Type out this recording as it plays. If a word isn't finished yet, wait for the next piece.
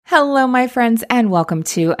Hello, my friends, and welcome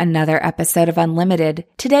to another episode of Unlimited.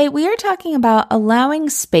 Today, we are talking about allowing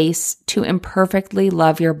space to imperfectly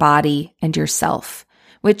love your body and yourself,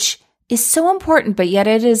 which is so important, but yet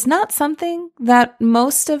it is not something that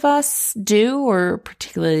most of us do or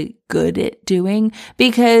particularly good at doing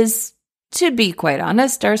because, to be quite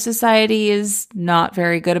honest, our society is not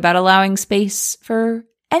very good about allowing space for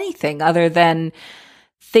anything other than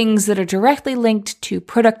things that are directly linked to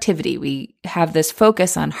productivity. We have this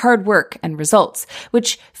focus on hard work and results,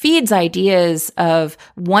 which feeds ideas of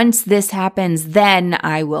once this happens, then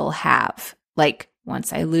I will have. Like,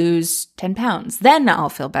 once I lose 10 pounds, then I'll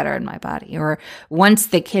feel better in my body. Or once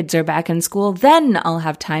the kids are back in school, then I'll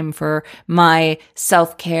have time for my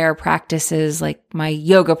self-care practices, like my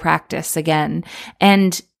yoga practice again.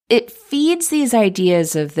 And it feeds these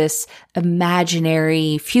ideas of this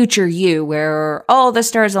imaginary future you where all the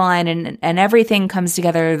stars align and everything comes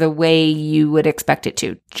together the way you would expect it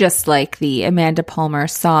to. Just like the Amanda Palmer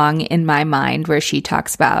song In My Mind, where she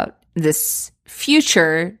talks about this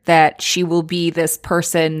future that she will be this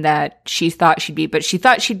person that she thought she'd be, but she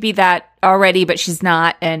thought she'd be that already, but she's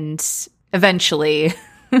not. And eventually,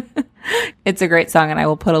 it's a great song and I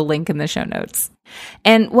will put a link in the show notes.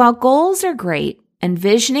 And while goals are great, and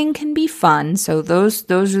visioning can be fun, so those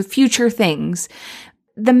are future things.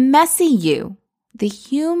 The messy you, the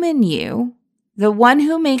human you, the one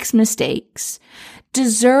who makes mistakes,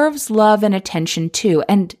 deserves love and attention too.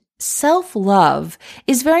 And self-love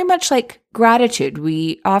is very much like gratitude.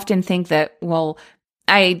 We often think that, well,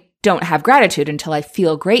 I don't have gratitude until I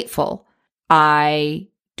feel grateful. I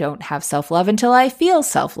don't have self-love until I feel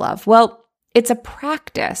self-love. Well, it's a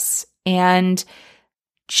practice, and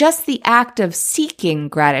just the act of seeking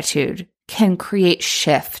gratitude can create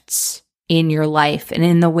shifts in your life and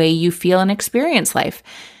in the way you feel and experience life.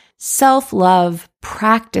 Self-love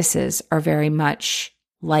practices are very much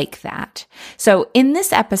like that. So in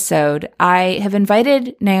this episode, I have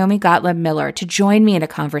invited Naomi Gottlieb Miller to join me in a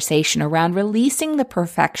conversation around releasing the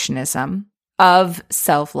perfectionism of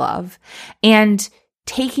self-love and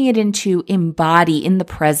taking it into embody in the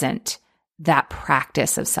present that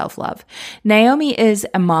practice of self-love. Naomi is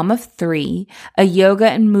a mom of 3, a yoga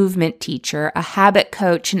and movement teacher, a habit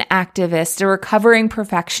coach, an activist, a recovering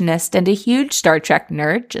perfectionist, and a huge Star Trek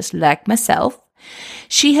nerd, just like myself.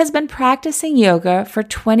 She has been practicing yoga for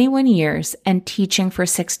 21 years and teaching for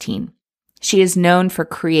 16. She is known for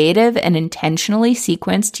creative and intentionally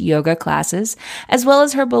sequenced yoga classes, as well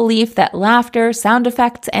as her belief that laughter, sound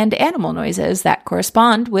effects, and animal noises that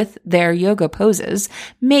correspond with their yoga poses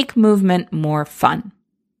make movement more fun.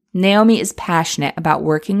 Naomi is passionate about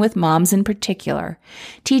working with moms in particular,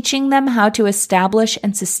 teaching them how to establish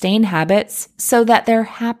and sustain habits so that they're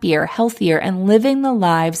happier, healthier, and living the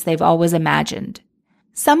lives they've always imagined.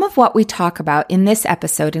 Some of what we talk about in this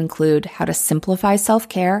episode include how to simplify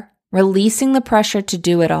self-care, releasing the pressure to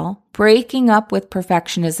do it all, breaking up with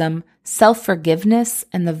perfectionism, self-forgiveness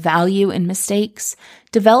and the value in mistakes,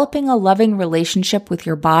 developing a loving relationship with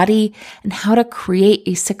your body, and how to create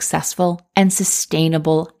a successful and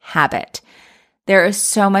sustainable habit. There is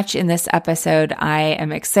so much in this episode. I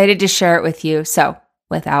am excited to share it with you. So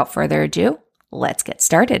without further ado, let's get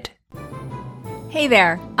started. Hey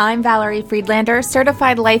there, I'm Valerie Friedlander,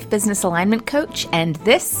 Certified Life Business Alignment Coach, and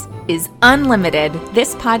this is Unlimited.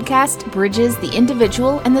 This podcast bridges the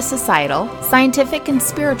individual and the societal, scientific and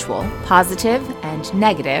spiritual, positive and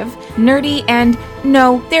negative, nerdy and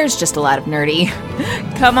no, there's just a lot of nerdy.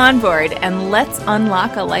 Come on board and let's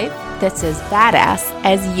unlock a life that's as badass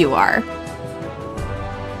as you are.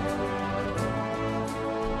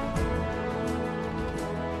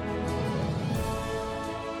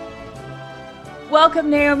 Welcome,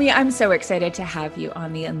 Naomi. I'm so excited to have you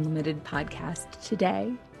on the Unlimited podcast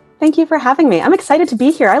today. Thank you for having me. I'm excited to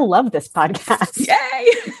be here. I love this podcast.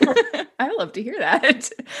 Yay! I love to hear that.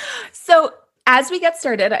 So as we get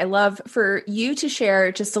started, I love for you to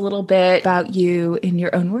share just a little bit about you in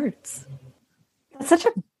your own words. That's such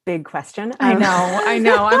a big question. I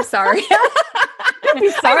know. I'm sorry.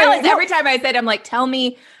 I realize every time I say it, I'm like, tell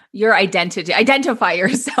me your identity, identify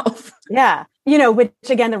yourself. Yeah. Which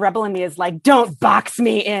again, the rebel in me is like, don't box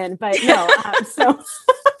me in, but no.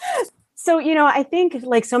 So, I think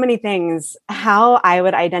like so many things, how I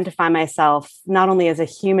would identify myself, not only as a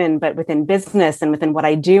human, but within business and within what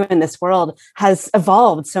I do in this world has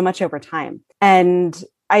evolved so much over time. And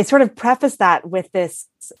I sort of preface that with this,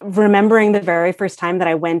 remembering the very first time that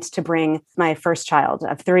I went to bring my first child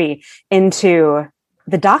of 3 into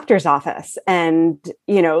the doctor's office. And,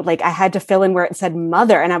 I had to fill in where it said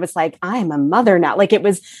mother. And I was like, I'm a mother now. Like it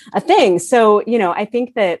was a thing. So, I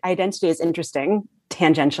think that identity is interesting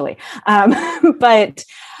tangentially. But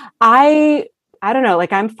I don't know,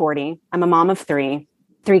 like I'm 40. I'm a mom of three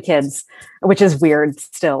kids, which is weird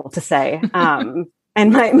still to say.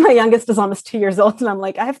 And my youngest is almost 2 years old. And I'm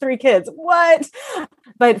like, I have three kids. What?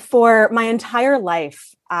 But for my entire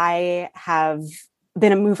life, I have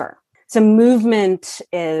been a mover. So movement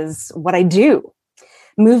is what I do.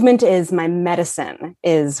 Movement is my medicine,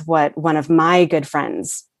 is what one of my good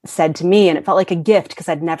friends said to me. And it felt like a gift because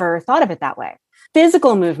I'd never thought of it that way.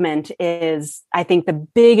 Physical movement is, I think, the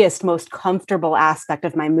biggest, most comfortable aspect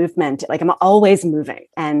of my movement. Like I'm always moving.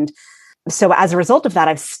 And so as a result of that,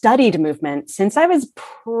 I've studied movement since I was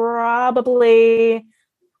probably,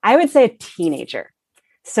 I would say, a teenager.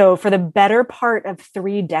 So for the better part of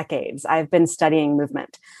 3 decades, I've been studying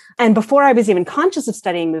movement. And before I was even conscious of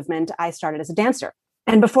studying movement, I started as a dancer.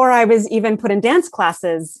 And before I was even put in dance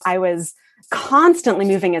classes, I was constantly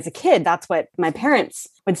moving as a kid. That's what my parents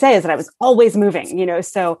would say, is that I was always moving,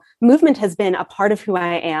 so movement has been a part of who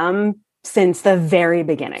I am since the very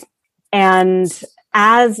beginning. And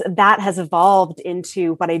as that has evolved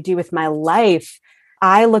into what I do with my life,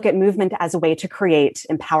 I look at movement as a way to create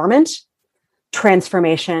empowerment,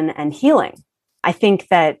 transformation, and healing. I think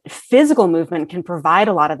that physical movement can provide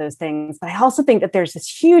a lot of those things, but I also think that there's this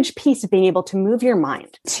huge piece of being able to move your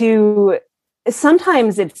mind. To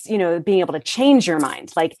sometimes it's, being able to change your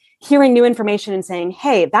mind, like hearing new information and saying,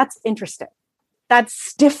 hey, that's interesting.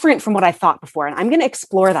 That's different from what I thought before. And I'm going to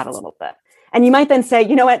explore that a little bit. And you might then say,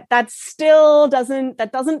 you know what, that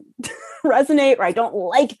doesn't resonate, or I don't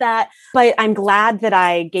like that. But I'm glad that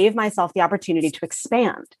I gave myself the opportunity to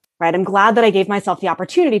expand, right? I'm glad that I gave myself the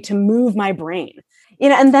opportunity to move my brain.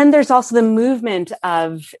 And then there's also the movement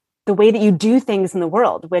of the way that you do things in the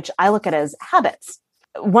world, which I look at as habits.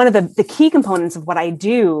 One of the key components of what I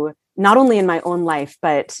do, not only in my own life,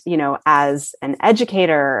 but, as an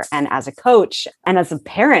educator and as a coach and as a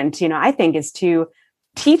parent, I think is to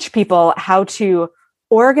teach people how to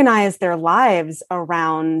organize their lives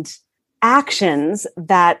around actions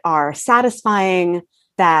that are satisfying,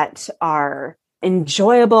 that are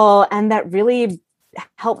enjoyable, and that really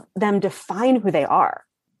help them define who they are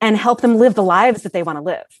and help them live the lives that they want to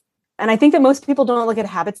live. And I think that most people don't look at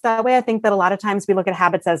habits that way. I think that a lot of times we look at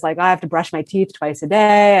habits as like, oh, I have to brush my teeth twice a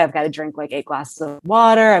day. I've got to drink like 8 glasses of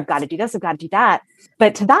water. I've got to do this. I've got to do that.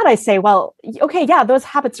 But to that, I say, well, okay, yeah, those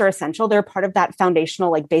habits are essential. They're part of that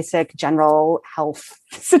foundational, like basic general health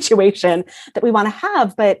situation that we want to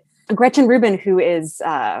have. But Gretchen Rubin, who is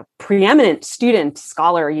a preeminent student,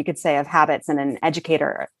 scholar, you could say, of habits and an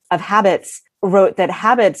educator of habits, wrote that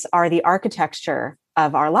habits are the architecture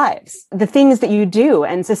of our lives, the things that you do.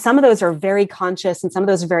 And so some of those are very conscious and some of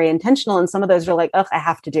those are very intentional. And some of those are like, oh, I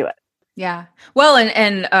have to do it. Yeah. Well,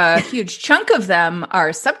 and a huge chunk of them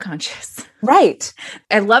are subconscious. Right.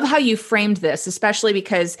 I love how you framed this, especially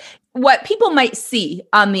because what people might see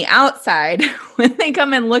on the outside when they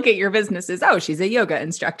come and look at your business is, oh, she's a yoga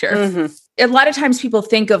instructor. Mm-hmm. A lot of times people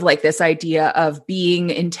think of like this idea of being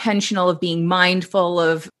intentional, of being mindful,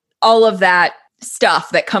 of all of that stuff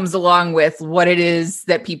that comes along with what it is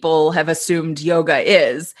that people have assumed yoga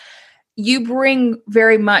is. You bring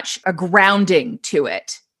very much a grounding to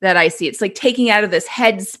it that I see. It's like taking out of this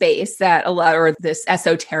head space that a lot, or this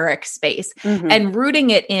esoteric space, and rooting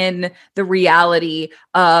it in the reality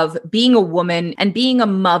of being a woman and being a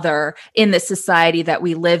mother in the society that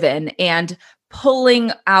we live in, and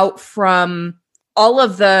pulling out from all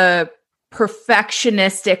of the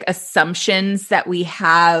perfectionistic assumptions that we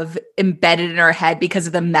have embedded in our head because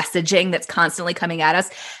of the messaging that's constantly coming at us,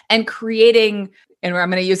 and creating, and I'm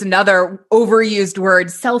going to use another overused word,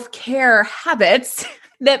 self-care habits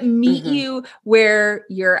that meet you where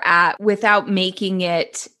you're at without making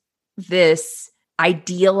it this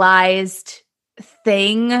idealized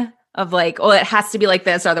thing of like, oh, it has to be like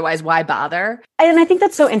this, otherwise why bother? And I think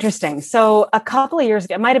that's so interesting. So a couple of years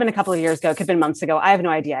ago, it might've been a couple of years ago, it could have been months ago. I have no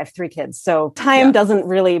idea. I have 3 kids. So time doesn't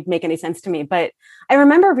really make any sense to me. But I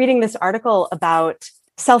remember reading this article about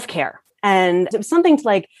self-care. And it was something to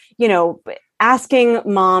like, asking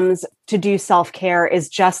moms to do self-care is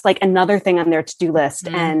just like another thing on their to-do list.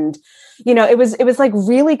 And, it was like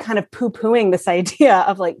really kind of poo-pooing this idea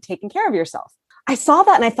of like taking care of yourself. I saw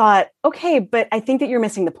that and I thought, okay, but I think that you're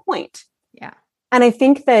missing the point. Yeah. And I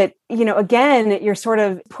think that, again, you're sort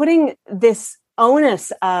of putting this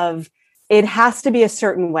onus of it has to be a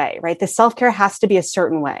certain way, right? The self-care has to be a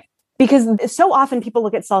certain way. Because so often people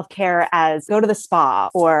look at self-care as go to the spa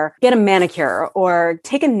or get a manicure or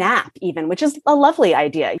take a nap even, which is a lovely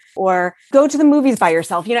idea, or go to the movies by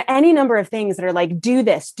yourself, any number of things that are like, do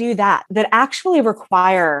this, do that, that actually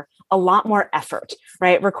require a lot more effort,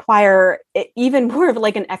 right? Require even more of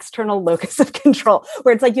like an external locus of control,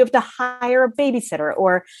 where it's like you have to hire a babysitter,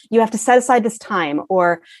 or you have to set aside this time,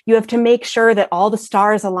 or you have to make sure that all the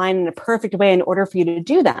stars align in a perfect way in order for you to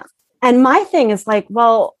do them. And my thing is like,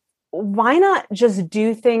 well, why not just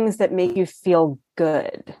do things that make you feel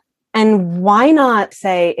good? And why not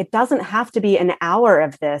say it doesn't have to be an hour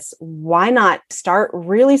of this? Why not start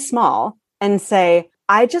really small and say,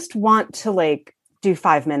 I just want to like do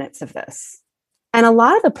 5 minutes of this? And a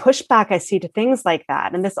lot of the pushback I see to things like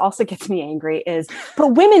that, and this also gets me angry, is,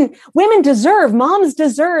 but women deserve, moms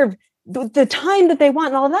deserve the time that they want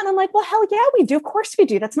and all of that. And I'm like, well, hell yeah, we do. Of course we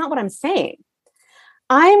do. That's not what I'm saying.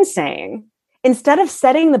 I'm saying, instead of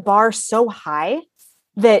setting the bar so high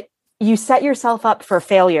that you set yourself up for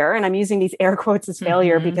failure, and I'm using these air quotes as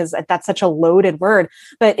failure because that's such a loaded word,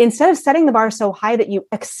 but instead of setting the bar so high that you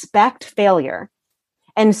expect failure,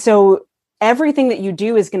 and so everything that you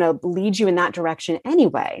do is going to lead you in that direction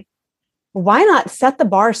anyway, why not set the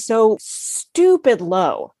bar so stupid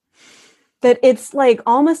low that it's like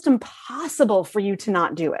almost impossible for you to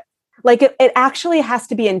not do it? Like it actually has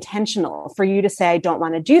to be intentional for you to say, I don't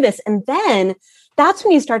want to do this. And then that's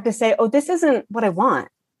when you start to say, oh, this isn't what I want.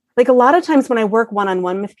 Like a lot of times when I work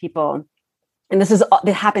one-on-one with people, and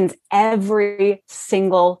it happens every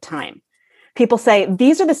single time, people say,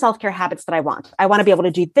 these are the self-care habits that I want. I want to be able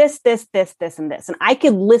to do this, this, this, this, and this. And I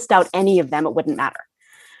could list out any of them. It wouldn't matter.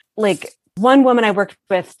 Like one woman I worked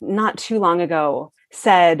with not too long ago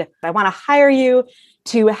said, I want to hire you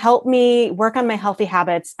to help me work on my healthy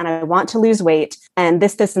habits, and I want to lose weight, and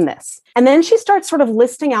this, this, and this. And then she starts sort of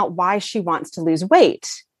listing out why she wants to lose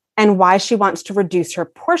weight and why she wants to reduce her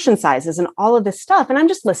portion sizes and all of this stuff. And I'm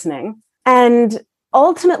just listening. And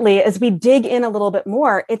ultimately, as we dig in a little bit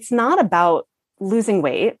more, it's not about losing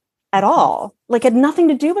weight at all. Like it had nothing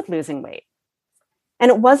to do with losing weight. And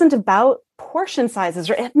it wasn't about portion sizes,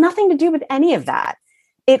 or it had nothing to do with any of that.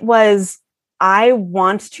 It was, I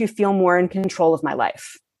want to feel more in control of my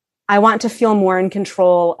life. I want to feel more in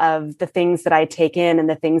control of the things that I take in and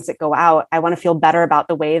the things that go out. I want to feel better about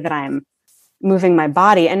the way that I'm moving my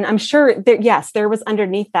body. And I'm sure there was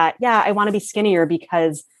underneath that, yeah, I want to be skinnier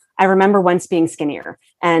because I remember once being skinnier,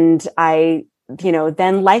 and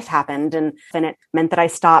then life happened, and then it meant that I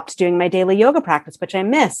stopped doing my daily yoga practice, which I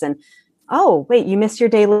miss. And oh, wait, you miss your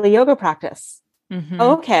daily yoga practice.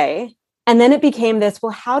 Okay. And then it became this,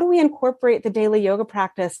 well, how do we incorporate the daily yoga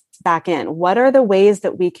practice back in? What are the ways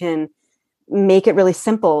that we can make it really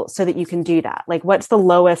simple so that you can do that? Like, what's the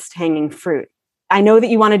lowest hanging fruit? I know that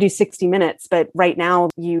you want to do 60 minutes, but right now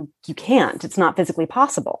you can't. It's not physically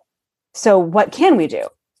possible. So what can we do?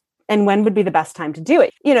 And when would be the best time to do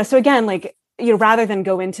it? So again, like, rather than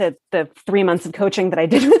go into the 3 months of coaching that I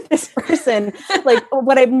did with this person, like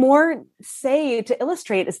what I more say to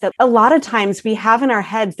illustrate is that a lot of times we have in our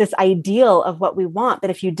heads this ideal of what we want.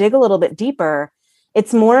 But if you dig a little bit deeper,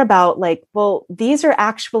 it's more about like, well, these are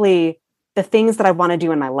actually the things that I want to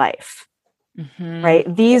do in my life, right?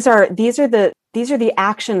 These are the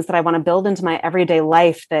actions that I want to build into my everyday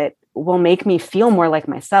life that will make me feel more like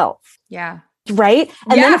myself. Yeah. Right.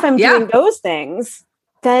 And then if I'm doing those things,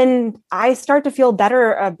 then I start to feel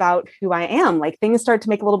better about who I am. Like things start to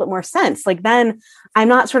make a little bit more sense. Like then I'm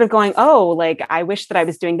not sort of going, oh, like I wish that I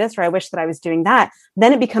was doing this, or I wish that I was doing that.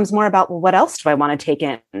 Then it becomes more about, well, what else do I want to take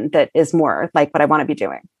in that is more like what I want to be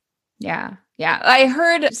doing? Yeah. Yeah. I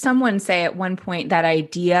heard someone say at one point that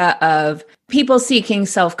idea of people seeking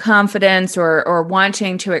self-confidence or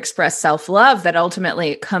wanting to express self-love, that ultimately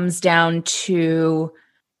it comes down to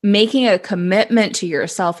making a commitment to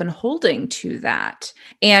yourself and holding to that.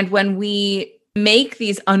 And when we make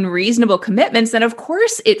these unreasonable commitments, then of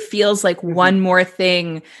course it feels like one more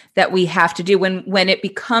thing that we have to do when it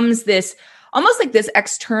becomes this almost like this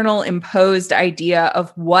external imposed idea of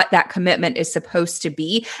what that commitment is supposed to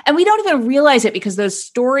be. And we don't even realize it because those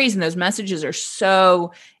stories and those messages are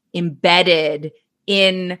so embedded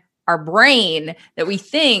in our brain that we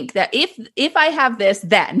think that if I have this,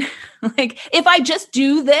 then like if I just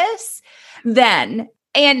do this, then.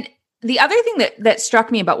 And the other thing that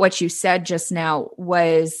struck me about what you said just now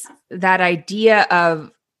was that idea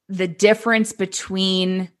of the difference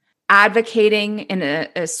between advocating in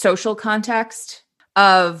a social context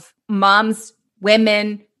of moms,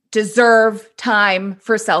 women deserve time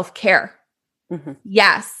for self-care.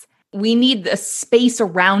 Yes. We need the space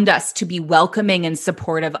around us to be welcoming and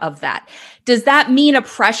supportive of that. Does that mean a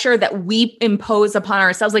pressure that we impose upon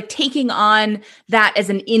ourselves, like taking on that as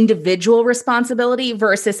an individual responsibility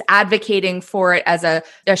versus advocating for it as a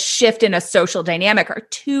shift in a social dynamic, are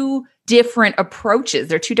two different approaches?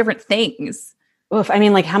 They're two different things. Oof, I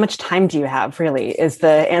mean, like, how much time do you have, really, is the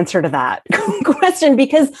answer to that question.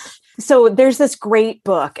 Because so there's this great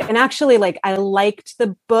book, and actually, like, I liked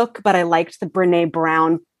the book, but I liked the Brene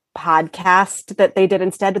Brown podcast that they did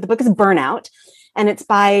instead. But the book is Burnout, and it's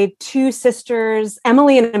by two sisters,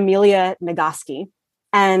 Emily and Amelia Nagoski.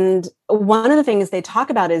 And one of the things they talk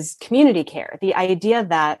about is community care, the idea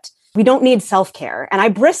that we don't need self-care. And I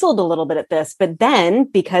bristled a little bit at this, but then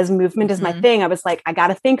because movement is my thing, I was like, I got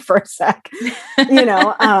to think for a sec.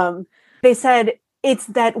 They said it's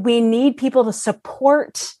that we need people to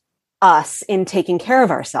support us in taking care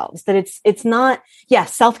of ourselves, that it's not,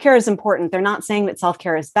 yes, self-care is important. They're not saying that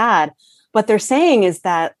self-care is bad. What they're saying is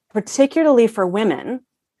that particularly for women,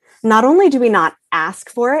 not only do we not ask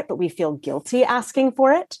for it, but we feel guilty asking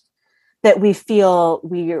for it, that we feel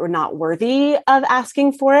we are not worthy of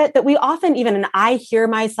asking for it, that we often even, and I hear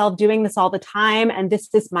myself doing this all the time, and this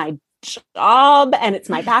is my job and it's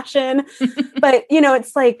my passion. But,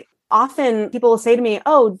 it's like often people will say to me,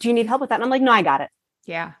 oh, do you need help with that? And I'm like, no, I got it.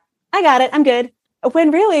 Yeah. I got it. I'm good.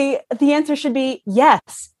 When really the answer should be,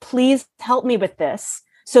 yes, please help me with this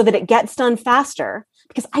so that it gets done faster,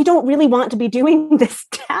 because I don't really want to be doing this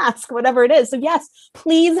task, whatever it is. So yes,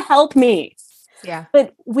 please help me. Yeah.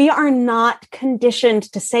 But we are not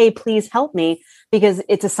conditioned to say, please help me, because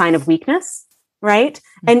it's a sign of weakness. Right.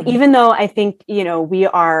 Mm-hmm. And even though I think, we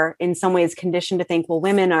are in some ways conditioned to think, well,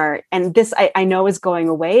 women are, and this I know is going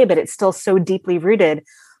away, but it's still so deeply rooted.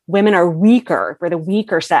 Women are weaker. We're the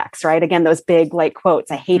weaker sex. Right. Again, those big like quotes.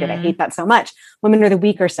 I hate it. I hate that so much. Women are the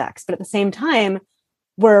weaker sex. But at the same time,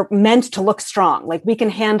 we're meant to look strong. Like we can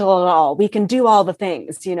handle it all. We can do all the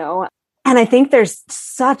things, And I think there's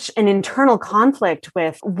such an internal conflict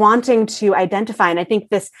with wanting to identify. And I think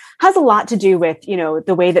this has a lot to do with,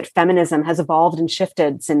 the way that feminism has evolved and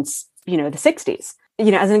shifted since, the 60s.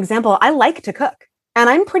 As an example, I like to cook and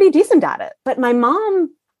I'm pretty decent at it, but my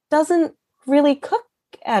mom doesn't really cook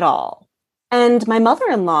at all. And my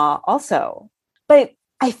mother-in-law also. But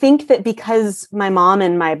I think that because my mom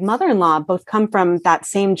and my mother-in-law both come from that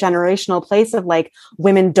same generational place of like,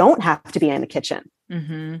 women don't have to be in the kitchen.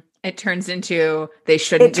 Mm-hmm. It turns into they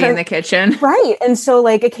shouldn't be in the kitchen. Right. And so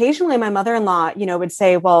like occasionally my mother-in-law, would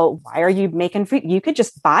say, well, why are you making food? You could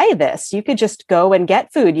just buy this. You could just go and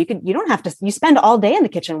get food. You don't have to, you spend all day in the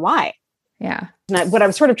kitchen. Why? Yeah. And what I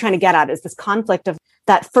was sort of trying to get at is this conflict of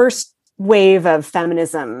that first wave of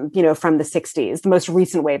feminism, from the 60s, the most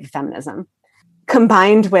recent wave of feminism,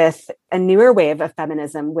 combined with a newer wave of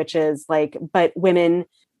feminism, which is like, but women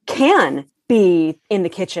can be in the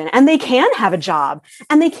kitchen and they can have a job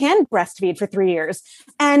and they can breastfeed for 3 years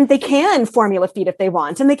and they can formula feed if they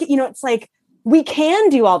want. And they can, it's like, we can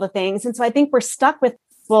do all the things. And so I think we're stuck with,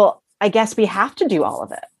 well, I guess we have to do all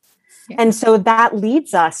of it. Yeah. And so that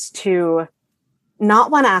leads us to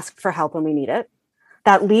not want to ask for help when we need it.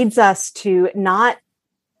 That leads us to not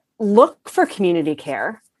look for community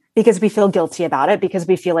care because we feel guilty about it, because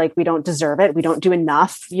we feel like we don't deserve it. We don't do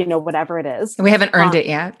enough, whatever it is. We haven't earned it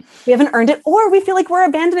yet. We haven't earned it, or we feel like we're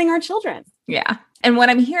abandoning our children. Yeah. And what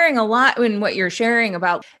I'm hearing a lot in what you're sharing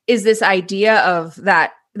about is this idea of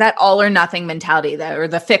that all or nothing mentality, or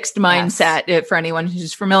the fixed mindset. Yes. For anyone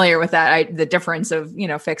who's familiar with that, the difference of,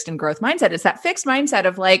 fixed and growth mindset is that fixed mindset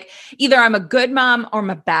of like, either I'm a good mom or I'm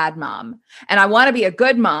a bad mom, and I want to be a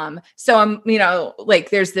good mom. So I'm, like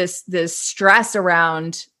there's this stress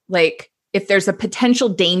around like, if there's a potential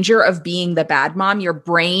danger of being the bad mom, your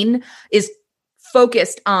brain is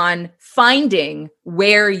focused on finding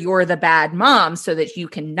where you're the bad mom so that you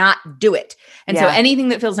cannot do it. And so anything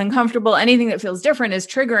that feels uncomfortable, anything that feels different is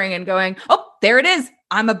triggering and going, oh, there it is.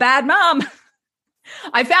 I'm a bad mom.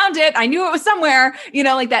 I found it. I knew it was somewhere,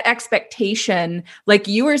 like that expectation, like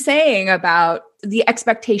you were saying about the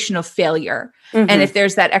expectation of failure. Mm-hmm. And if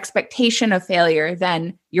there's that expectation of failure,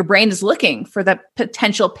 then your brain is looking for the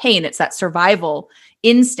potential pain. It's that survival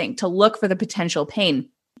instinct to look for the potential pain.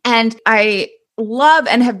 And I love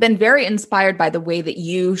and have been very inspired by the way that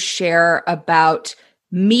you share about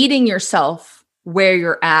meeting yourself where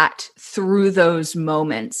you're at through those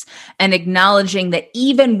moments and acknowledging that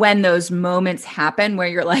even when those moments happen where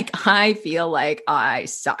you're like, I feel like I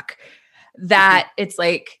suck, that it's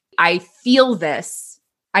like, I feel this.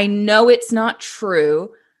 I know it's not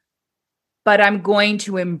true, but I'm going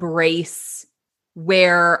to embrace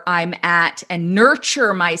where I'm at and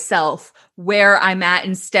nurture myself where I'm at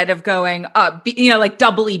instead of going up, like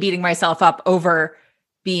doubly beating myself up over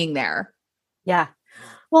being there. Yeah.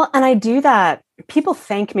 Well, and I do that. People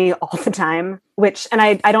thank me all the time, and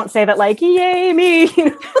I don't say that like, yay, me,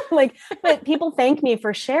 but people thank me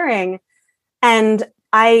for sharing. And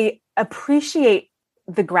I appreciate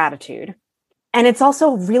the gratitude. And it's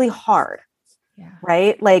also really hard.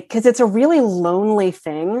 right? Like, because it's a really lonely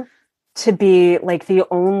thing to be like the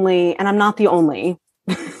only, and I'm not the only,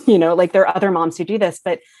 like there are other moms who do this,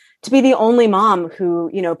 but to be the only mom who,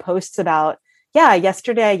 posts about, yeah,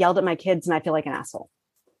 yesterday I yelled at my kids and I feel like an asshole,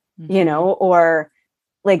 or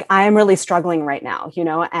like, I'm really struggling right now,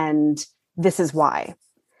 and this is why.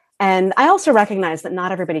 And I also recognize that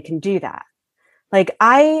not everybody can do that. Like,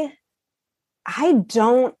 I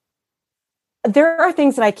don't, there are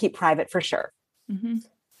things that I keep private for sure. Mm-hmm.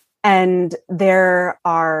 And there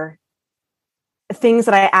are things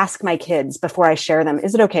that I ask my kids before I share them.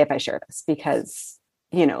 Is it okay if I share this? Because,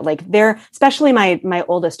 like especially my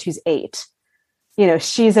oldest, who's 8,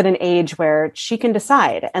 she's at an age where she can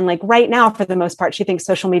decide. And like right now, for the most part, she thinks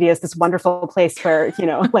social media is this wonderful place where,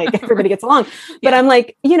 like everybody gets along. But I'm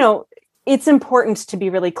like, it's important to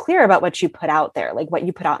be really clear about what you put out there, like what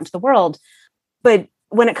you put out into the world. But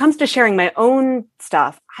when it comes to sharing my own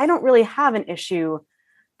stuff, I don't really have an issue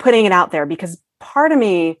putting it out there, because part of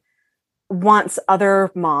me wants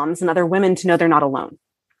other moms and other women to know they're not alone.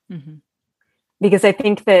 Mm-hmm. Because I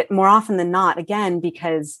think that more often than not, again,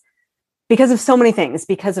 because of so many things,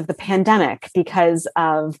 because of the pandemic, because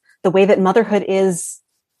of the way that motherhood is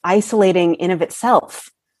isolating in of itself,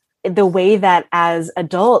 the way that as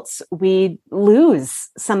adults, we lose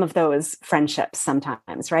some of those friendships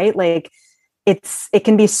sometimes, right? Like it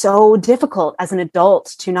can be so difficult as an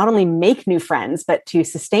adult to not only make new friends, but to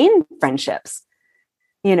sustain friendships,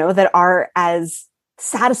 that are as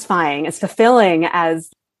satisfying, as fulfilling,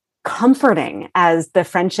 as comforting as the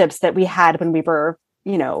friendships that we had when we were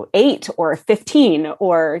 8 or 15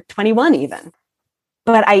 or 21 even.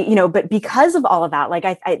 But but because of all of that, like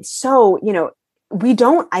we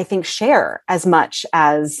don't, I think, share as much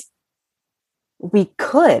as we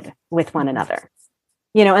could with one another,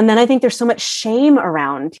 and then I think there's so much shame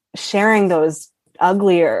around sharing those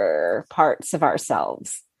uglier parts of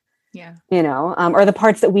ourselves, or the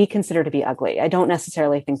parts that we consider to be ugly. I don't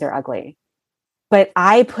necessarily think they're ugly, but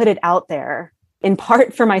I put it out there in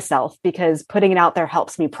part for myself, because putting it out there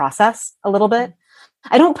helps me process a little bit.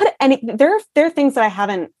 I don't put there are things that I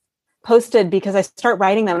haven't posted because I start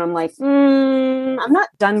writing them and I'm like, I'm not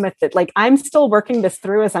done with it. Like, I'm still working this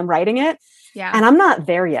through as I'm writing it. Yeah. And I'm not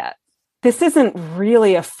there yet. This isn't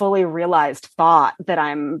really a fully realized thought that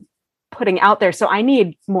I'm putting out there. So I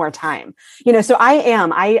need more time, so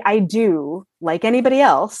I do, like anybody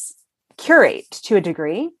else, curate to a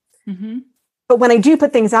degree. Mm-hmm. But when I do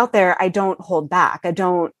put things out there, I don't hold back.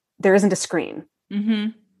 There isn't a screen,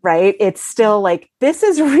 right? It's still like, this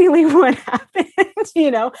is really what happened,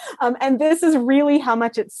 and this is really how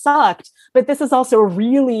much it sucked, but this is also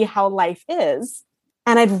really how life is.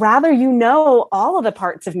 And I'd rather, all of the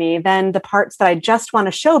parts of me than the parts that I just want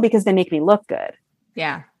to show because they make me look good.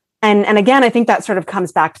 Yeah. And again, I think that sort of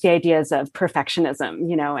comes back to the ideas of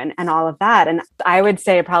perfectionism, and all of that. And I would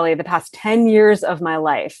say probably the past 10 years of my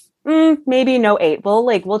life, maybe no 8.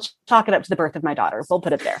 We'll chalk it up to the birth of my daughter. We'll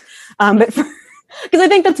put it there. But because I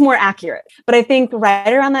think that's more accurate. But I think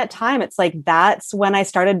right around that time, it's like, that's when I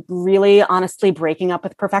started really honestly breaking up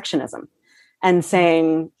with perfectionism and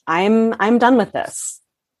saying, I'm done with this,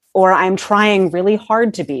 or I'm trying really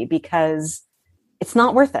hard to be, because it's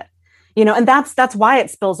not worth it. And that's why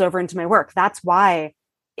it spills over into my work. That's why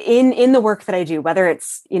in the work that I do, whether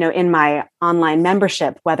it's, in my online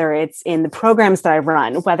membership, whether it's in the programs that I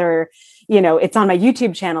run, whether, it's on my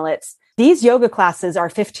YouTube channel, these yoga classes are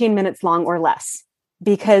 15 minutes long or less,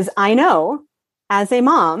 because I know, as a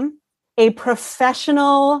mom, a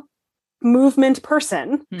professional movement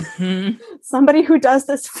person, somebody who does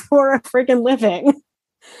this for a friggin' living,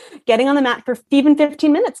 getting on the mat for even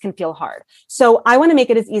 15 minutes can feel hard. So I want to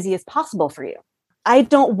make it as easy as possible for you. I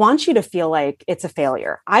don't want you to feel like it's a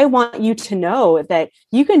failure. I want you to know that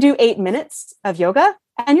you can do 8 minutes of yoga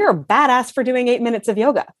and you're a badass for doing 8 minutes of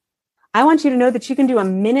yoga. I want you to know that you can do a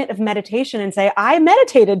minute of meditation and say, I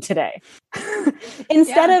meditated today.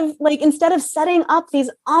 instead of setting up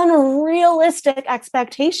these unrealistic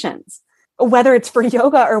expectations, whether it's for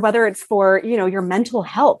yoga or whether it's for, your mental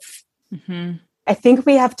health. Mm-hmm. I think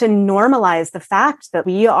we have to normalize the fact that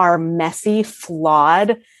we are messy,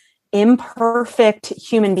 flawed, imperfect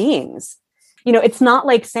human beings. It's not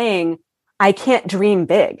like saying, I can't dream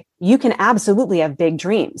big. You can absolutely have big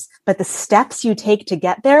dreams, but the steps you take to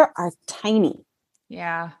get there are tiny.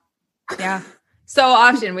 Yeah. Yeah. So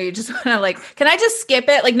often we just want to can I just skip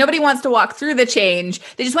it? Like, nobody wants to walk through the change.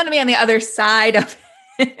 They just want to be on the other side of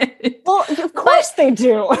it. Well, of course they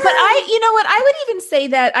do. But I would even say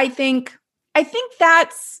that I think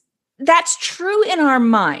that's true in our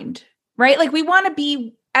mind, right? Like, we want to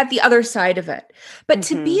be at the other side of it, but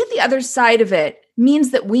to be at the other side of it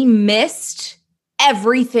means that we missed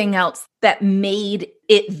everything else that made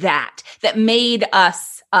it that made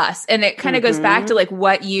us us. And it kind of goes back to like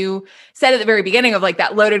what you said at the very beginning of like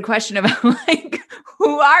that loaded question about like,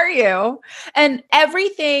 who are you? And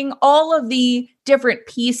everything, all of the different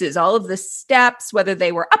pieces, all of the steps, whether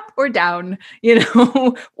they were up or down,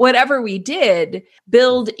 whatever we did,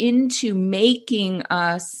 build into making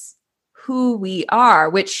us who we are,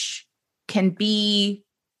 which can be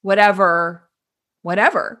whatever.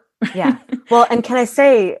 Yeah. Well, and can I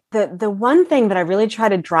say the one thing that I really try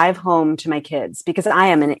to drive home to my kids, because I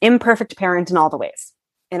am an imperfect parent in all the ways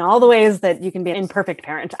that you can be an imperfect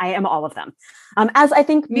parent, I am all of them. As I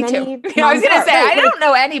think Me many too. I was going to say, right? I don't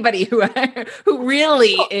know anybody who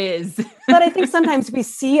really is. But I think sometimes we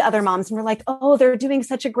see other moms and we're like, oh, they're doing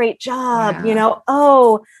such a great job. Yeah.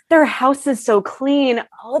 Oh, their house is so clean.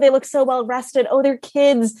 Oh, they look so well rested. Oh, their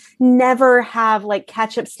kids never have like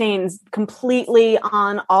ketchup stains completely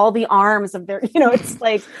on all the arms of their, it's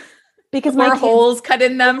like, because more holes cut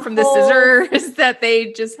in them from the scissors that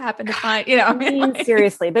they just happen to find, I mean,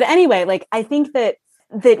 seriously. But anyway, like, I think that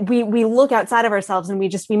we look outside of ourselves and we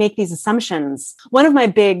make these assumptions. One of my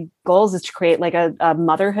big goals is to create like a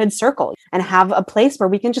motherhood circle and have a place where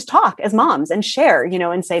we can just talk as moms and share,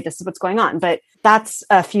 and say, this is what's going on. But that's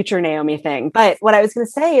a future Naomi thing. But what I was going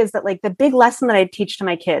to say is that like the big lesson that I teach to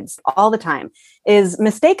my kids all the time is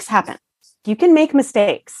mistakes happen. You can make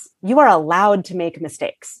mistakes. You are allowed to make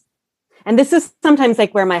mistakes. And this is sometimes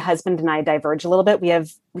like where my husband and I diverge a little bit.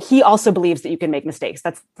 He also believes that you can make mistakes.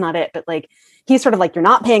 That's not it. But like, he's sort of like, you're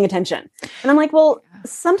not paying attention. And I'm like, well,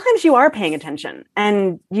 sometimes you are paying attention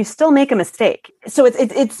and you still make a mistake. So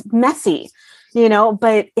it's messy,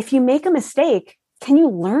 but if you make a mistake, can you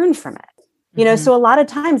learn from it? So a lot of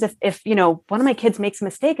times if one of my kids makes a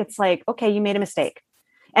mistake, it's like, okay, you made a mistake.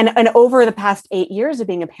 And over the past 8 years of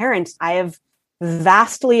being a parent, I have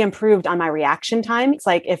vastly improved on my reaction time. It's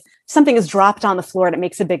like if something is dropped on the floor and it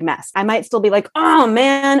makes a big mess, I might still be like, oh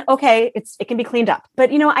man, okay, it can be cleaned up. But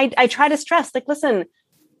I try to stress, like, listen,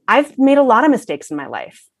 I've made a lot of mistakes in my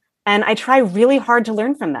life and I try really hard to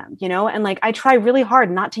learn from them, and like I try really hard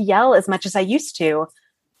not to yell as much as I used to.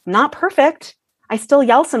 I'm not perfect. I still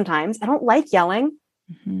yell sometimes. I don't like yelling.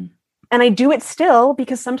 Mm-hmm. And I do it still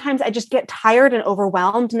because sometimes I just get tired and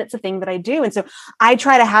overwhelmed and it's a thing that I do. And so I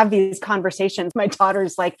try to have these conversations. My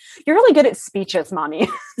daughter's like, you're really good at speeches, mommy.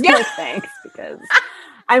 Yeah. Like, thanks, because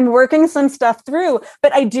I'm working some stuff through,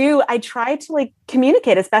 but I try to like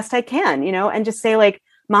communicate as best I can, and just say like,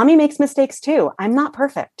 mommy makes mistakes too. I'm not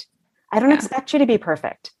perfect. I don't expect you to be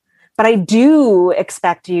perfect, but I do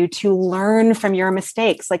expect you to learn from your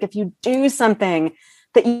mistakes. Like if you do something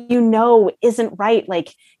that isn't right,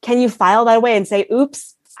 like, can you file that away and say,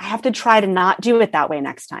 oops, I have to try to not do it that way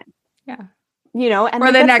next time. Yeah. And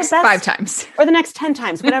or the next 5 times or the next 10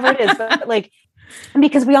 times, whatever it is. But like,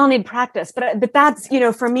 because we all need practice, but that's,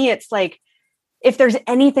 for me, it's like, if there's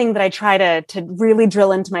anything that I try to really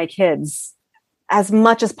drill into my kids as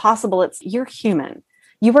much as possible, it's you're human.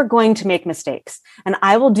 You are going to make mistakes and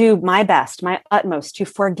I will do my best, my utmost to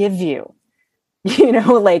forgive you.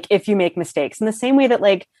 Like if you make mistakes in the same way that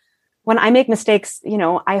like when I make mistakes,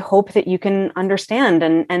 I hope that you can understand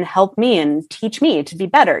and help me and teach me to be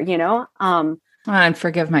better, and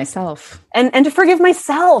forgive myself and to forgive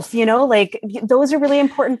myself, like those are really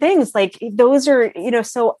important things. Like those are,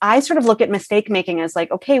 so I sort of look at mistake making as like,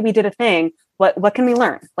 okay, we did a thing. What can we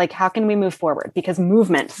learn? Like, how can we move forward? Because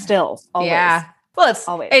movement still always. Yeah. Well,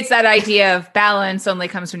 it's that idea of balance only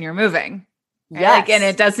comes when you're moving. Right? Yes. And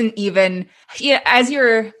it doesn't even, as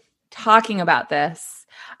you're talking about this,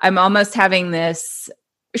 I'm almost having this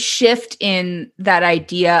shift in that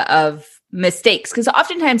idea of mistakes. Because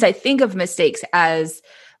oftentimes I think of mistakes as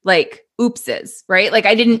like oopses, right? Like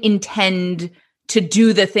I didn't intend to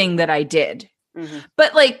do the thing that I did. Mm-hmm.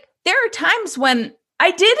 But like there are times when I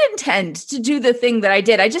did intend to do the thing that I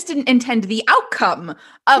did. I just didn't intend the outcome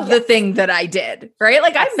of the thing that I did, right?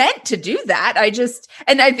 Like I meant to do that.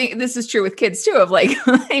 And I think this is true with kids too, of like,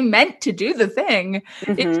 I meant to do the thing.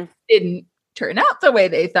 Mm-hmm. It didn't turn out the way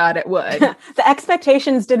they thought it would. The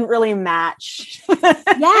expectations didn't really match.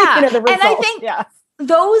 Yeah. The results. And I think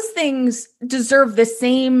those things deserve the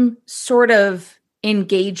same sort of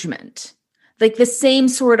engagement, like the same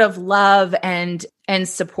sort of love and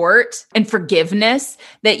support and forgiveness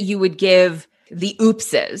that you would give the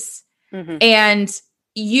oopses. Mm-hmm. And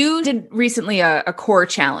you did recently a core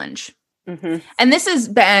challenge. Mm-hmm. And this has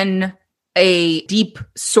been a deep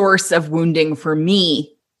source of wounding for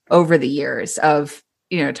me over the years of,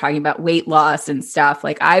 talking about weight loss and stuff.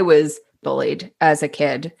 Like I was bullied as a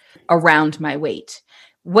kid around my weight.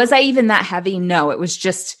 Was I even that heavy? No, it was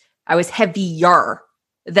just, I was heavier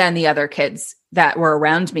than the other kids that were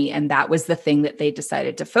around me. And that was the thing that they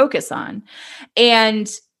decided to focus on. And,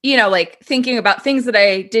 you know, like thinking about things that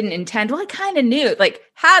I didn't intend. Well, I kind of knew like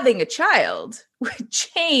having a child would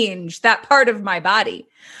change that part of my body.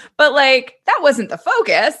 But like, that wasn't the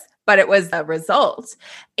focus, but it was the result.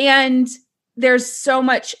 And there's so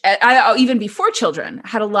much, even before children, I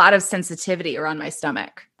had a lot of sensitivity around my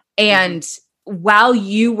stomach. And while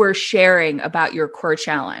you were sharing about your core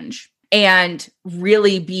challenge and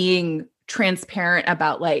really being transparent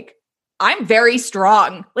about like, I'm very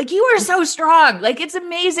strong. Like you are so strong. Like it's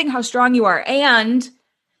amazing how strong you are. And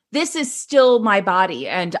this is still my body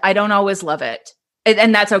and I don't always love it.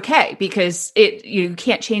 And that's okay because you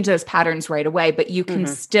can't change those patterns right away, but you can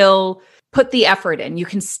still put the effort in. You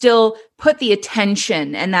can still put the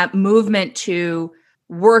attention and that movement to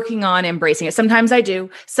working on embracing it. Sometimes I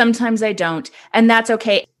do, sometimes I don't. And that's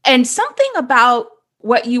okay. And something about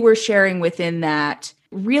what you were sharing within that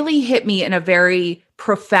really hit me in a very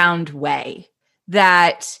profound way,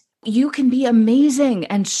 that you can be amazing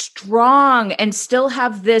and strong and still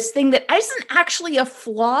have this thing that isn't actually a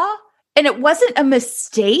flaw. And it wasn't a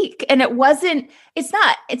mistake. And it's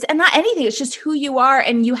not anything. It's just who you are.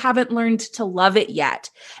 And you haven't learned to love it yet.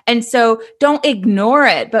 And so don't ignore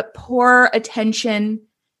it, but pour attention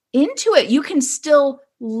into it. You can still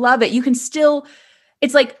love it.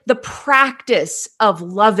 It's like the practice of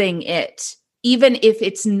loving it, even if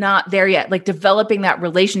it's not there yet, like developing that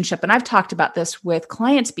relationship. And I've talked about this with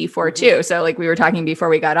clients before too. So like we were talking before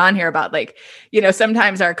we got on here about like, you know,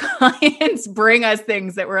 sometimes our clients bring us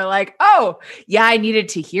things that we're like, oh yeah, I needed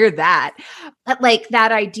to hear that. But like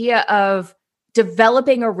that idea of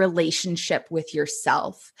developing a relationship with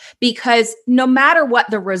yourself, because no matter what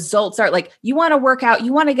the results are, like you want to work out,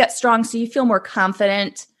 you want to get strong so you feel more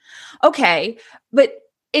confident. Okay. But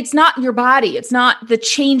it's not your body. It's not the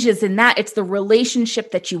changes in that. It's the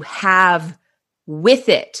relationship that you have with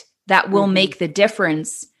it that will make the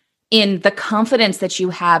difference in the confidence that you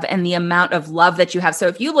have and the amount of love that you have. So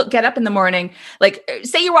if you get up in the morning, like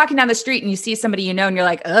say you're walking down the street and you see somebody you know, and you're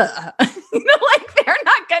like, ugh, like they're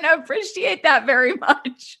not going to appreciate that very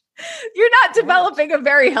much. You're not developing a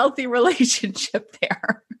very healthy relationship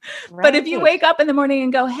there. Right. But if you wake up in the morning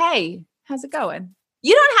and go, hey, how's it going?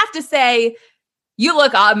 You don't have to say, you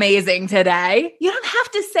look amazing today. You don't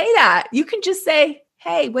have to say that. You can just say,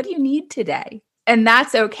 hey, what do you need today? And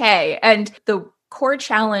that's okay. And the core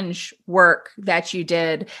challenge work that you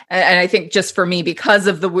did, and I think just for me, because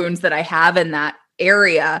of the wounds that I have in that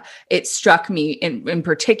area, it struck me in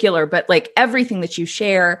particular, but like everything that you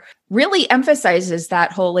share really emphasizes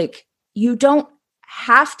that whole, like, you don't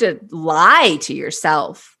have to lie to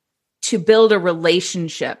yourself to build a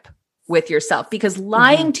relationship with yourself, because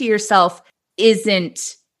lying to yourself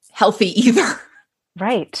isn't healthy either.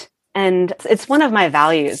 Right. And it's one of my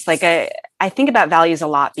values. Like I think about values a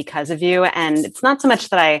lot because of you. And it's not so much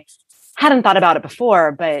that I hadn't thought about it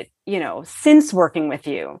before, but, you know, since working with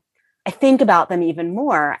you, I think about them even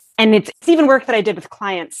more. And it's even work that I did with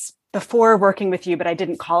clients before working with you, but I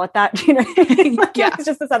didn't call it that. You know, it's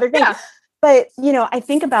just this other thing. Yeah. But, you know, I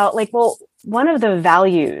think about like, well, one of the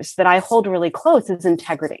values that I hold really close is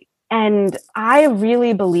integrity. And I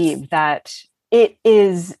really believe that it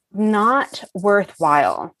is not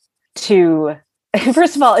worthwhile to,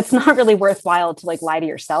 first of all, it's not really worthwhile to like lie to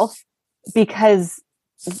yourself, because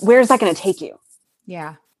where's that going to take you?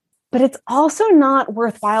 Yeah. But it's also not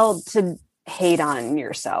worthwhile to hate on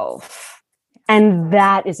yourself. And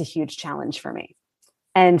that is a huge challenge for me.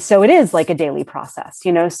 And so it is like a daily process,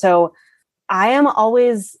 you know? So I am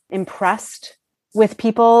always impressed with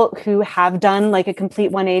people who have done like a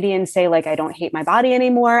complete 180 and say like, I don't hate my body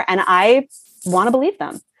anymore. And I want to believe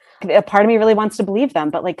them. A part of me really wants to believe them,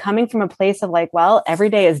 but like coming from a place of like, well, every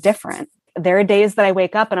day is different. There are days that I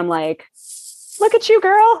wake up and I'm like, look at you,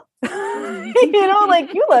 girl. You know,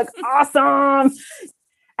 like you look awesome.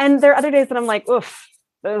 And there are other days that I'm like, oof,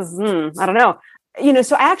 I don't know. You know,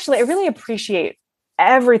 so I really appreciate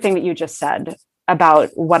everything that you just said about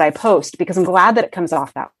what I post, because I'm glad that it comes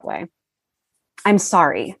off that way. I'm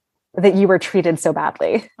sorry that you were treated so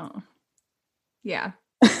badly. Oh, yeah.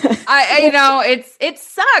 I you know, it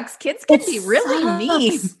sucks. Kids can be really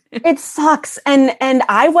mean. It sucks. And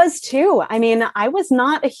I was too. I mean, I was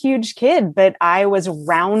not a huge kid, but I was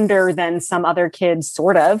rounder than some other kids,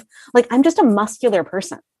 sort of. Like, I'm just a muscular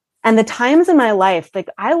person. And the times in my life, like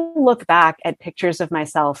I look back at pictures of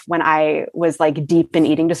myself when I was like deep in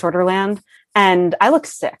eating disorder land, and I look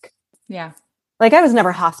sick. Yeah. Like I was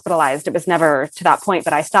never hospitalized. It was never to that point,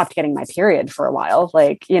 but I stopped getting my period for a while,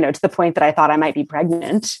 like, you know, to the point that I thought I might be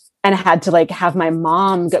pregnant and had to like have my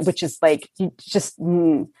mom, which is like, you just,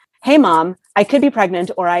 hey, mom, I could be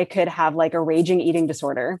pregnant or I could have like a raging eating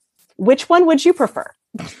disorder. Which one would you prefer?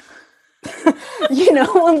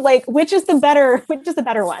 Like which is the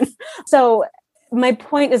better one? So my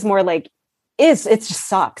point is more like, it just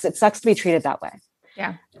sucks. It sucks to be treated that way.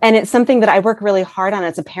 Yeah. And it's something that I work really hard on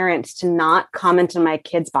as a parent, to not comment on my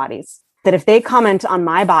kids' bodies. That if they comment on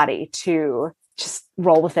my body, to just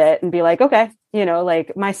roll with it and be like, okay,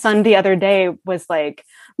 like my son the other day was like,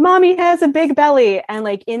 mommy has a big belly. And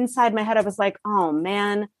like inside my head, I was like, oh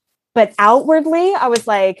man. But outwardly, I was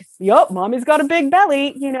like, yup, mommy's got a big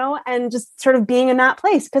belly, and just sort of being in that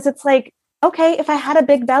place. Cause it's like, okay, if I had a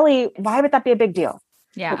big belly, why would that be a big deal?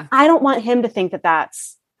 Yeah. Like, I don't want him to think that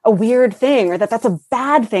that's a weird thing or that that's a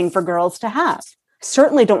bad thing for girls to have.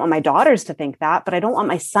 Certainly don't want my daughters to think that, but I don't want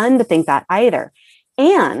my son to think that either.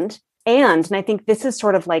 And I think this is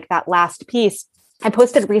sort of like that last piece. I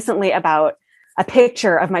posted recently about a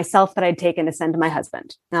picture of myself that I'd taken to send to my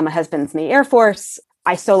husband. Now, my husband's in the Air Force.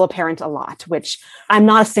 I solo parent a lot, which I'm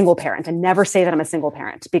not a single parent. I never say that I'm a single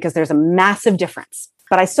parent because there's a massive difference.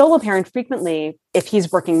 But I solo parent frequently if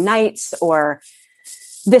he's working nights, or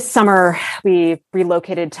this summer we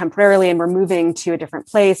relocated temporarily and we're moving to a different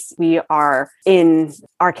place. We are in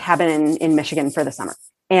our cabin in Michigan for the summer.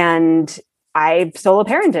 And I solo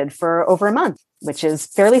parented for over a month, which is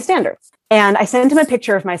fairly standard. And I sent him a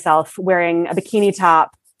picture of myself wearing a bikini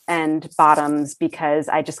top and bottoms because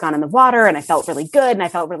I just gone in the water and I felt really good and I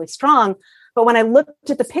felt really strong. But when I looked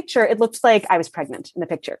at the picture, it looked like I was pregnant in the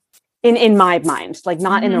picture. In my mind, like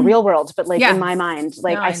not in the real world, but like in my mind,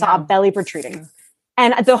 like I saw a belly protruding.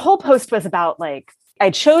 And the whole post was about like, I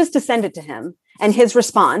chose to send it to him. And his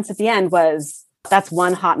response at the end was, that's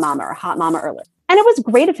one hot mama, or hot mama early. And it was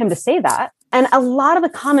great of him to say that. And a lot of the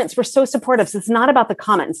comments were so supportive. So it's not about the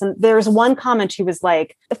comments. And there's one comment who was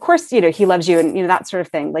like, of course, he loves you and, that sort of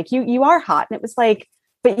thing. Like you are hot. And it was like,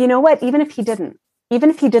 but you know what? Even if he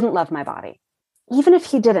didn't love my body, even if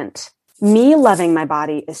he didn't, me loving my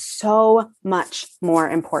body is so much more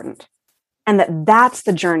important. And that's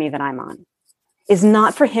the journey that I'm on, is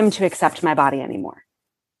not for him to accept my body anymore.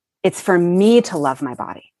 It's for me to love my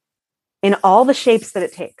body in all the shapes that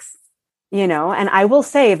it takes, and I will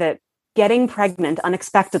say that getting pregnant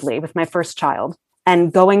unexpectedly with my first child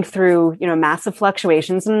and going through, massive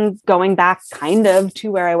fluctuations and going back kind of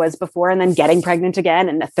to where I was before and then getting pregnant again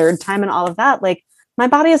and a third time and all of that, like my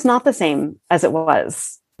body is not the same as it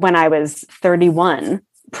was when I was 31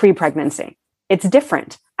 pre-pregnancy. It's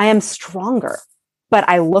different. I am stronger, but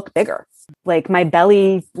I look bigger. Like my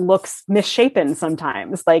belly looks misshapen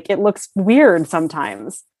sometimes, like it looks weird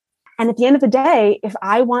sometimes. And at the end of the day, if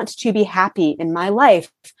I want to be happy in my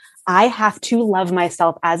life, I have to love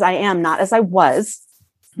myself as I am, not as I was,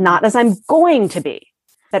 not as I'm going to be,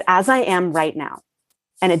 but as I am right now.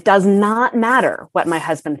 And it does not matter what my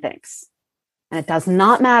husband thinks. And it does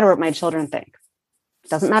not matter what my children think. It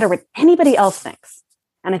doesn't matter what anybody else thinks.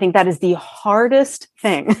 And I think that is the hardest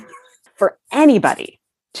thing for anybody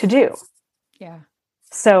to do. Yeah.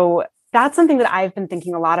 So that's something that I've been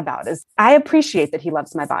thinking a lot about, is I appreciate that he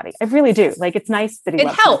loves my body. I really do. Like, it's nice that he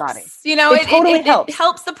loves my body. It totally helps. It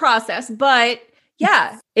helps the process, but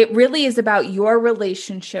yeah, it really is about your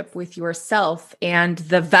relationship with yourself and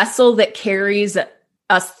the vessel that carries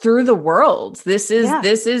us through the world. This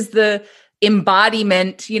is the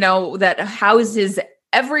embodiment, that houses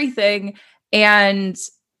everything. And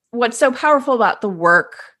what's so powerful about the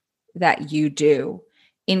work that you do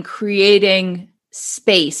in creating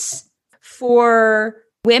space for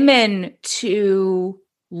women to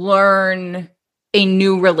learn a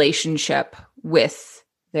new relationship with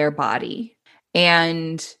their body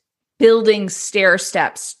and building stair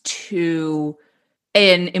steps to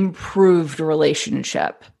an improved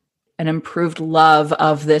relationship, an improved love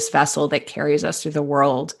of this vessel that carries us through the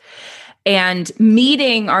world, and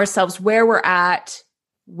meeting ourselves where we're at,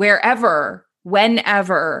 wherever,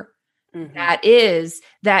 whenever that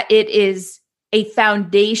it is a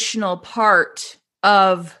foundational part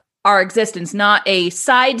of our existence, not a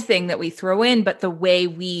side thing that we throw in, but the way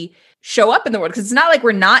we show up in the world. Because it's not like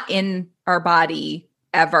we're not in our body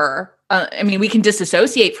ever. We can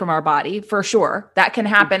disassociate from our body for sure. That can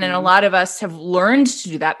happen. And a lot of us have learned to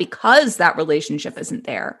do that because that relationship isn't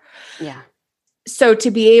there. Yeah. So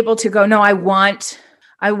to be able to go, no, I want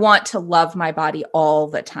to love my body all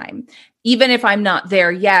the time. Even if I'm not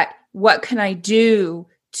there yet, what can I do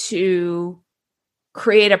to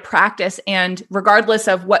create a practice? And regardless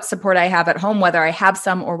of what support I have at home, whether I have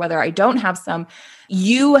some or whether I don't have some,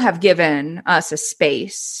 you have given us a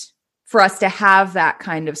space for us to have that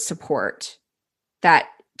kind of support that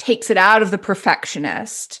takes it out of the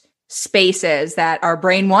perfectionist spaces that our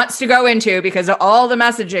brain wants to go into because of all the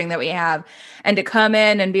messaging that we have, and to come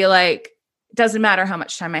in and be like, it doesn't matter how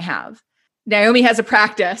much time I have. Naomi has a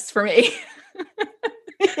practice for me.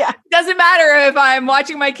 Yeah. Doesn't matter if I'm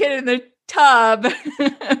watching my kid in the tub.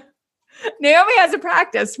 Naomi has a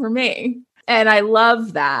practice for me. And I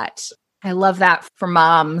love that. I love that for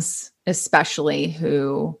moms, especially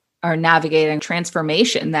who are navigating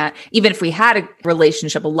transformation, that even if we had a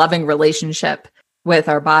relationship, a loving relationship with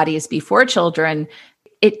our bodies before children,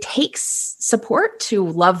 it takes support to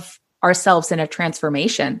love ourselves in a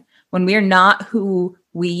transformation when we're not who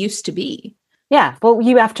we used to be. Yeah. Well,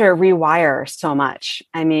 you have to rewire so much.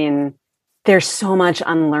 I mean, there's so much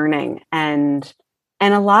unlearning, and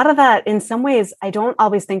a lot of that, in some ways, I don't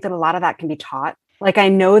always think that a lot of that can be taught. Like, I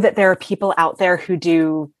know that there are people out there who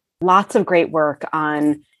do lots of great work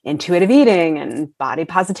on intuitive eating and body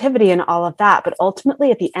positivity and all of that. But ultimately,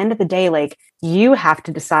 at the end of the day, like, you have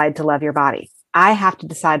to decide to love your body. I have to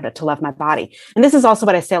decide to love my body. And this is also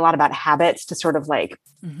what I say a lot about habits, to sort of like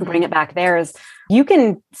bring it back there, is you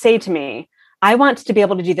can say to me, I want to be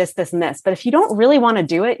able to do this, this, and this. But if you don't really want to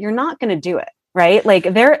do it, you're not going to do it. Right?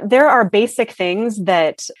 Like, there are basic things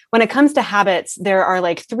that when it comes to habits, there are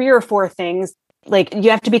like 3 or 4 things. Like, you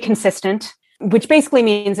have to be consistent, which basically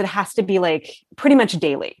means it has to be like pretty much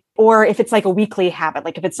daily. Or if it's like a weekly habit,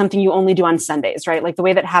 like if it's something you only do on Sundays, right? Like, the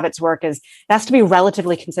way that habits work is it has to be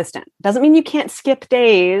relatively consistent. Doesn't mean you can't skip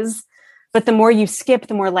days, but the more you skip,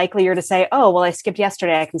 the more likely you're to say, oh, well, I skipped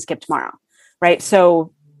yesterday, I can skip tomorrow. Right?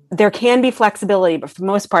 So there can be flexibility, but for the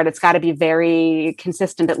most part, it's got to be very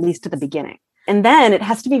consistent, at least at the beginning. And then it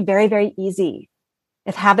has to be very, very easy.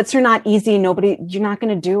 If habits are not easy, you're not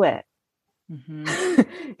going to do it.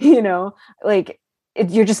 Like,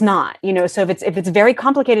 you're just not, so if it's very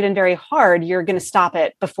complicated and very hard, you're going to stop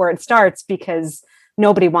it before it starts, because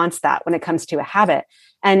nobody wants that when it comes to a habit.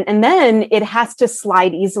 And then it has to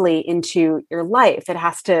slide easily into your life. It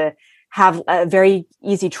has to have a very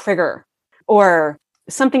easy trigger, or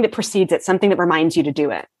something that precedes it, something that reminds you to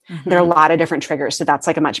do it. There are a lot of different triggers. So that's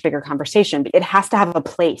like a much bigger conversation, but it has to have a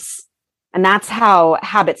place. And that's how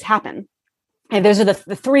habits happen. And those are the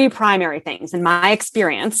 3 primary things in my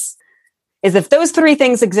experience, is if those 3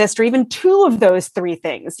 things exist, or even 2 of those 3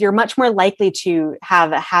 things, you're much more likely to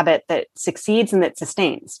have a habit that succeeds and that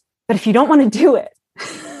sustains. But if you don't want to do it,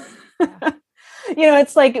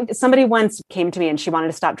 it's like somebody once came to me and she wanted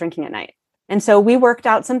to stop drinking at night. And so we worked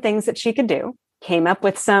out some things that she could do, came up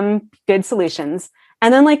with some good solutions.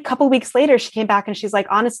 And then like a couple of weeks later, she came back and she's like,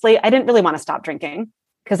 honestly, I didn't really want to stop drinking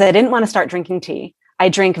because I didn't want to start drinking tea. I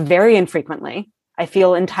drink very infrequently. I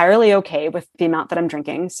feel entirely okay with the amount that I'm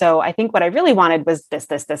drinking. So I think what I really wanted was this,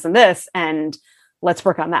 this, this, and this. And let's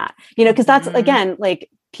work on that, because that's, again, like,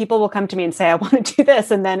 people will come to me and say, I want to do this.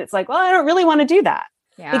 And then it's like, well, I don't really want to do that.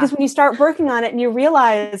 Yeah. Because when you start working on it and you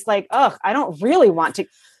realize like, oh, I don't really want to,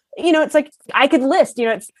 it's like, I could list,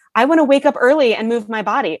 I want to wake up early and move my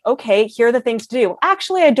body. Okay, here are the things to do.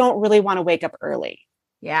 Actually, I don't really want to wake up early.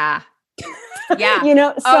 Yeah. Yeah.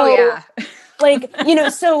 So, oh, yeah. Like,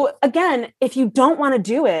 so again, if you don't want to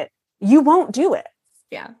do it, you won't do it.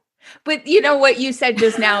 Yeah. But what you said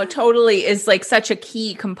just now totally is like such a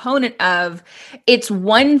key component of, it's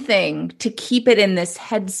one thing to keep it in this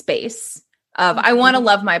headspace of, I want to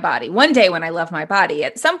love my body. One day when I love my body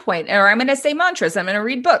at some point, or I'm going to say mantras, I'm going to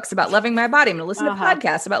read books about loving my body. I'm going to listen to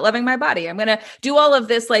podcasts about loving my body. I'm going to do all of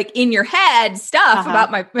this like in your head stuff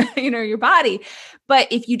about my, your body.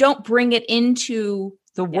 But if you don't bring it into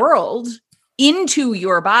the world, into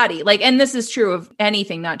your body, like, and this is true of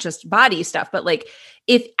anything, not just body stuff, but like,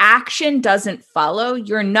 if action doesn't follow,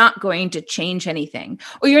 you're not going to change anything,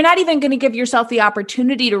 or you're not even going to give yourself the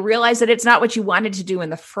opportunity to realize that it's not what you wanted to do in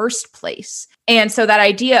the first place. And so that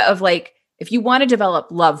idea of like, if you want to develop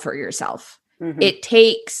love for yourself, it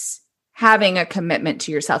takes having a commitment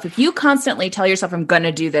to yourself. If you constantly tell yourself, I'm going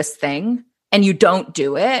to do this thing, and you don't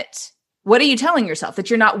do it, what are you telling yourself? That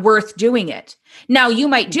you're not worth doing it. Now you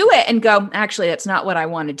might do it and go, actually, that's not what I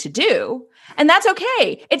wanted to do. And that's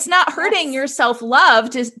okay. It's not hurting your self-love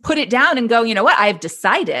to put it down and go, you know what? I've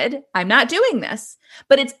decided I'm not doing this.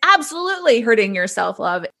 But it's absolutely hurting your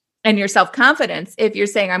self-love and your self-confidence if you're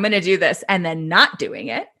saying, I'm going to do this and then not doing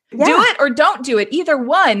it. Yeah. Do it or don't do it. Either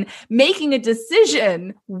one, making a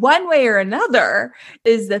decision one way or another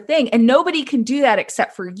is the thing. And nobody can do that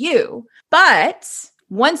except for you. But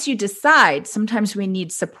once you decide, sometimes we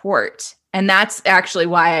need support. And that's actually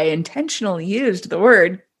why I intentionally used the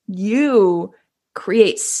word. You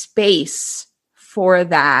create space for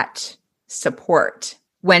that support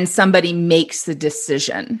when somebody makes the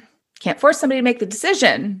decision. Can't force somebody to make the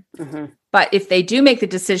decision. But if they do make the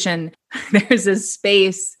decision, there's a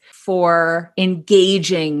space for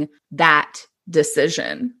engaging that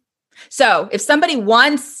decision. So if somebody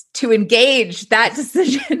wants to engage that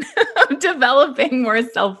decision of developing more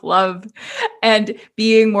self-love and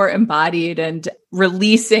being more embodied and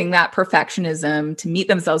releasing that perfectionism to meet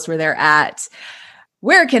themselves where they're at,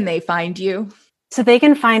 where can they find you? So they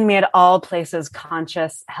can find me at all places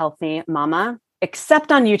Conscious Healthy Mama,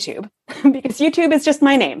 except on YouTube, because YouTube is just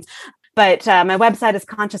my name. But my website is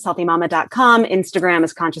conscioushealthymama.com. Instagram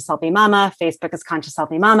is Conscious Healthy Mama. Facebook is Conscious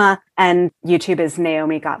Healthy Mama. And YouTube is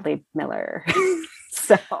Naomi Gottlieb Miller.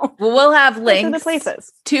 So we'll have links the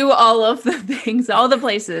places to all of the things, all the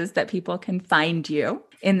places that people can find you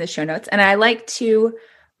in the show notes. And I like to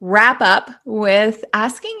wrap up with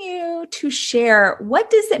asking you to share, what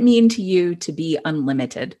does it mean to you to be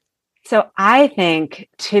unlimited? So I think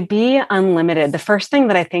to be unlimited, the first thing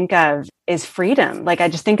that I think of is freedom. Like I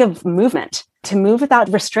just think of movement, to move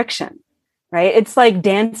without restriction, right? It's like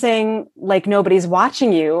dancing like nobody's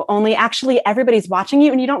watching you, only actually everybody's watching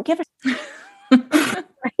you and you don't give a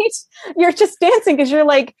right? You're just dancing because you're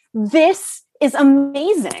like, this is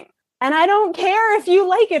amazing. And I don't care if you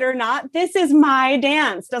like it or not. This is my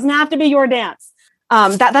dance. Doesn't have to be your dance.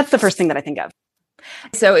 That's the first thing that I think of.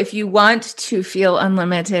 So if you want to feel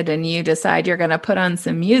unlimited and you decide you're going to put on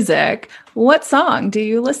some music, what song do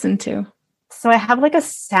you listen to? So I have like a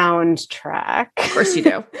soundtrack. Of course you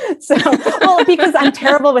do. Well, because I'm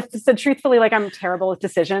terrible with, so truthfully, like I'm terrible with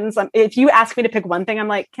decisions. If you ask me to pick one thing, I'm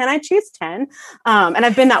like, can I choose 10? And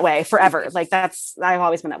I've been that way forever. Like I've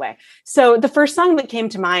always been that way. So the first song that came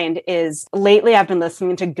to mind is lately I've been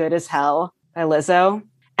listening to Good as Hell by Lizzo.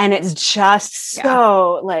 And it's just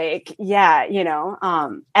so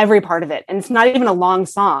every part of it. And it's not even a long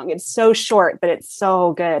song. It's so short, but it's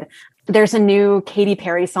so good. There's a new Katy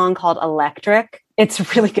Perry song called Electric.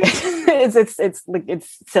 It's really good.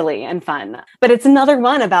 It's silly and fun, but it's another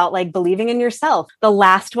one about like believing in yourself. The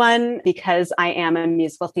last one, because I am a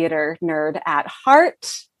musical theater nerd at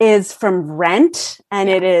heart, is from Rent, and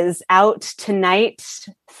it is out tonight,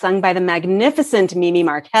 sung by the magnificent Mimi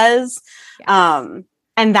Marquez.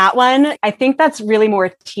 And that one, I think that's really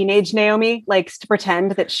more teenage Naomi likes to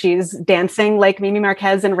pretend that she's dancing like Mimi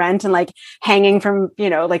Marquez in Rent and like hanging from,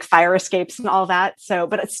 like fire escapes and all that. So,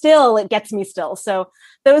 but it gets me still. So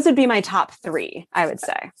those would be my top 3, I would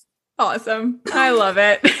say. Awesome. I love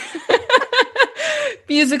it.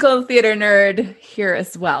 Musical theater nerd here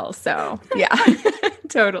as well. So yeah,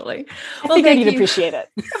 totally. Well, I think you'd appreciate it.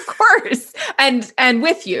 Of course. And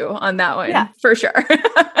with you on that one, for sure.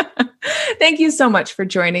 Thank you so much for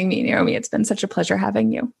joining me, Naomi. It's been such a pleasure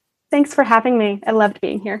having you. Thanks for having me. I loved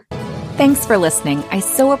being here. Thanks for listening. I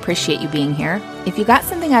so appreciate you being here. If you got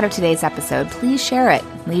something out of today's episode, please share it.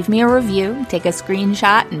 Leave me a review, take a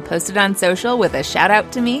screenshot, and post it on social with a shout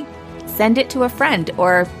out to me. Send it to a friend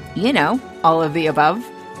or, all of the above.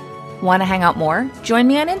 Want to hang out more? Join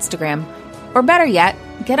me on Instagram. Or better yet,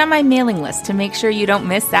 get on my mailing list to make sure you don't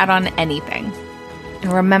miss out on anything.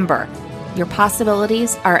 And remember, your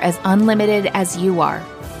possibilities are as unlimited as you are.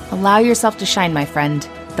 Allow yourself to shine, my friend.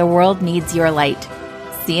 The world needs your light.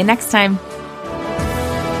 See you next time.